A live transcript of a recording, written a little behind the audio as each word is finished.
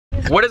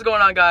What is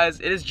going on, guys?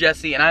 It is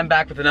Jesse and I'm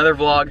back with another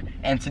vlog,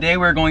 and today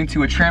we're going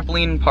to a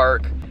trampoline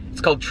park.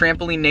 It's called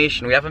Trampoline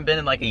Nation. We haven't been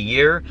in like a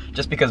year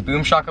just because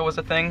Boomshaka was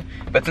a thing,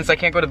 but since I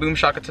can't go to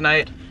Boomshaka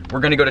tonight, we're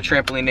gonna go to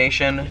Trampoline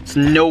Nation. It's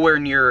nowhere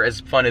near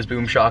as fun as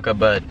Boomshaka,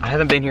 but I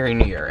haven't been here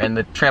in a year and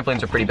the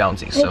trampolines are pretty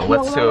bouncy, so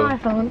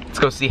let's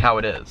go see how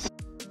it is.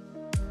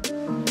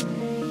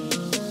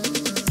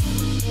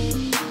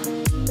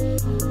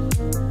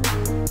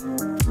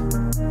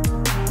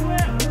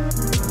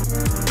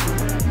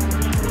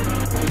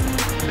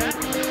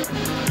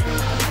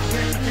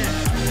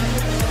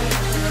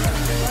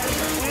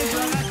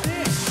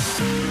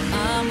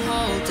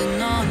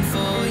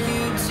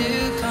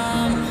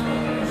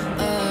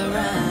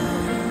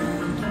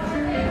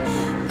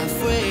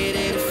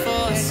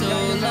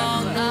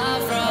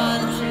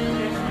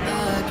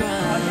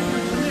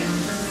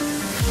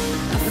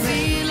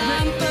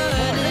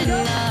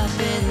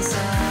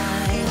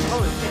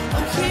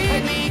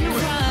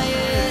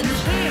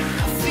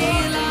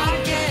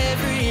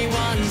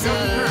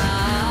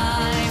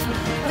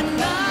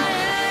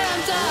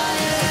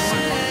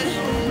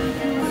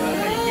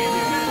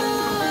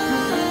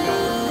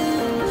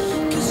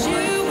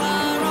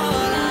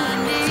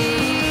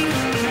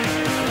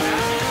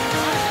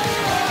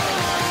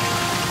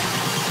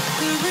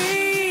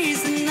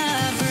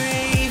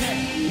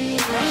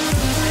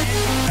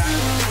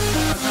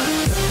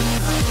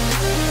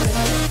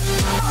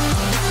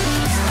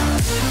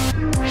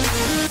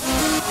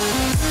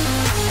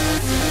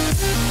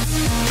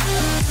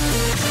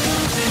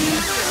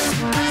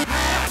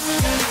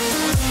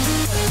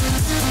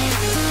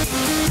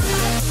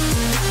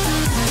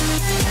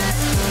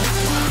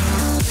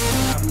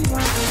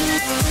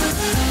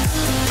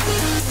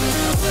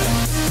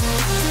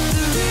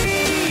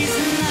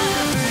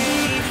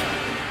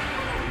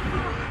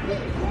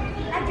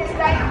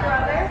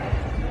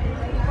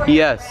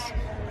 Yes,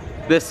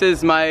 this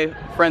is my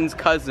friend's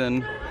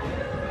cousin.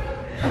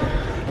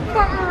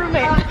 Former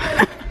roommate.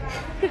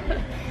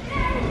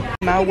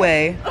 My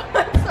way.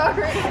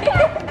 Sorry. Let's go.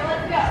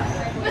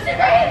 Mr.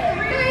 Green,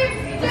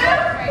 3, 2,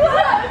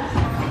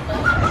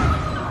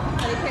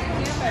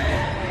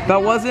 1.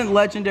 That wasn't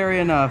legendary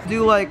enough.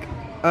 Do like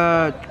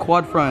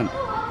quad front.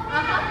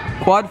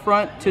 Quad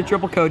front to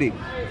triple Cody.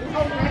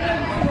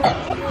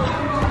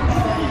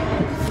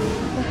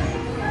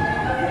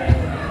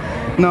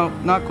 No,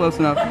 not close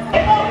enough.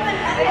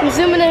 I'm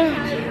zooming in.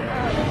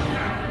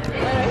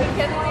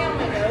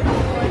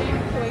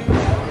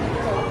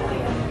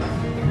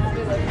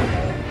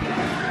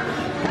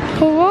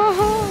 Whoa.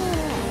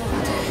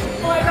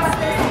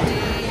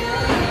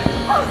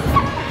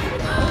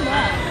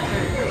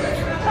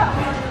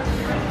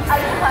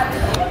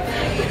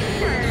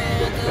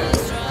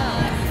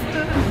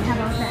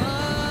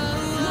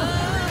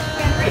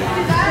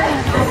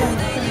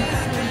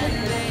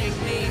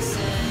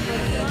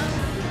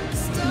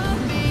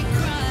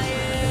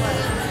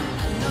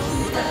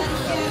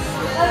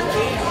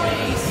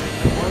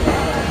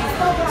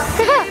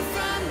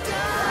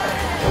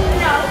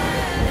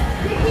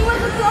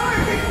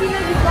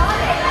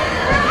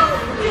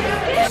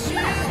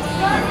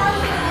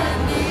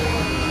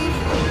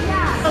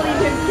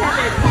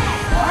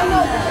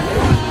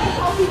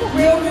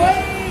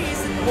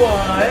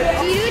 What?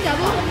 Can you do a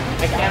double?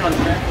 I can on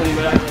trampoline,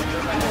 but I don't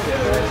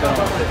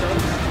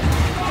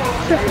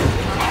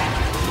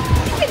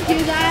You can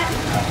do that.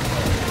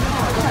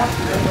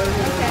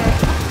 Okay.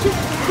 Just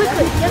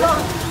quickly, get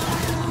off.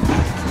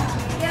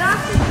 Get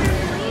off the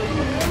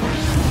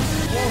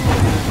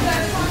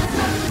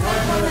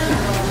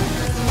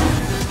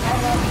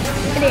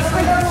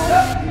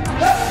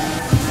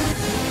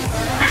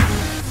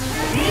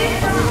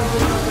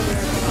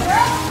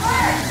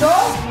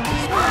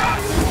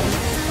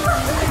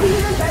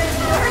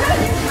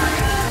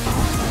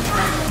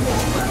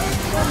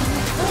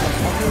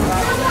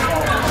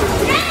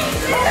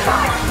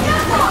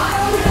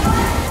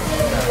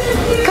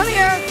Come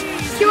here,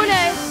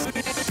 Q&A.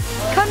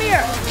 Come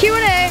here,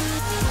 Q&A.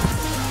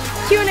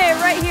 Q&A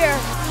right here.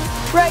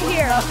 Right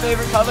here. My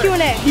favorite color.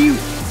 Q&A. Cute.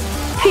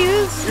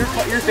 Pews.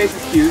 Your face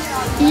is cute.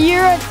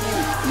 You're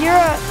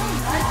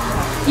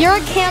a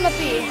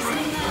canopy.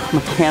 I'm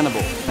a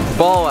cannibal.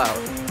 Ball out.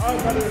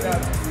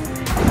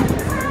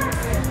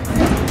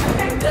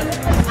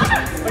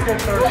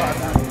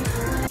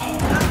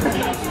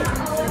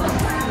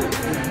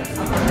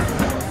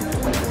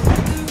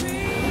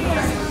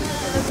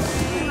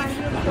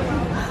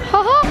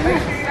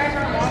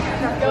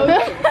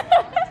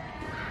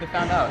 They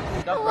found out.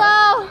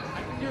 Hello.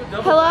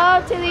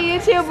 Hello to the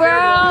YouTube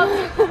world.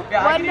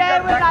 One day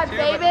when I'm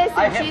famous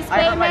and she's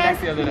famous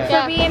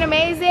for being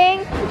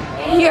amazing,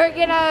 you're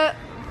gonna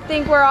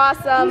think we're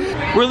awesome.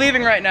 We're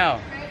leaving right now.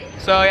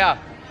 So yeah,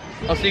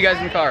 I'll see you guys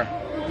in the car.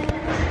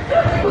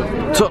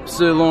 Top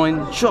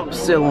sirloin, chopped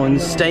sirloin,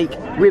 steak,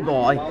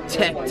 ribeye,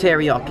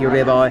 teriyaki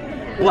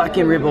ribeye,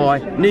 blackened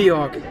ribeye, New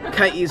York,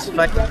 Katie's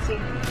favorite.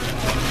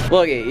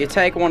 Look, you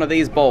take one of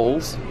these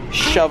bowls,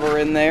 shove her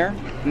in there,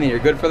 and then you're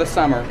good for the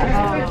summer.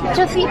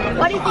 Jesse,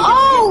 what do you think?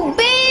 Oh,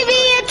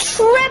 baby, a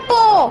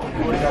triple.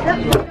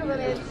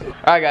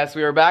 Alright guys,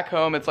 we are back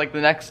home. It's like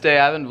the next day.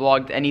 I haven't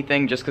vlogged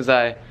anything just because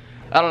I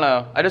don't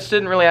know. I just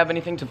didn't really have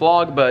anything to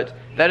vlog, but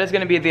that is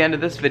going to be at the end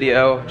of this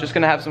video. Just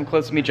going to have some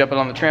clips of me jumping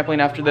on the trampoline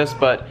after this,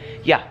 but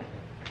yeah.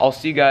 I'll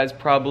see you guys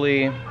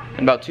probably in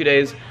about 2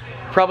 days.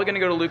 Probably going to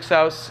go to Luke's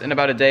house in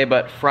about a day,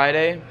 but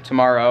Friday,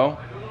 tomorrow,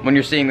 when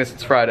you're seeing this,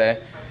 it's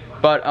Friday.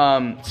 But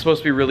it's supposed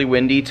to be really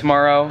windy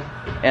tomorrow,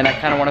 and I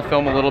kind of want to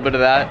film a little bit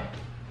of that.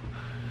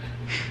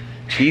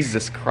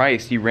 Jesus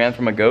Christ, you ran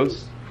from a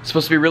ghost? It's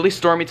supposed to be really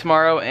stormy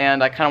tomorrow,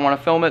 and I kind of want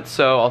to film it,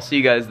 so I'll see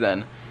you guys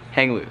then.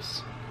 Hang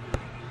loose.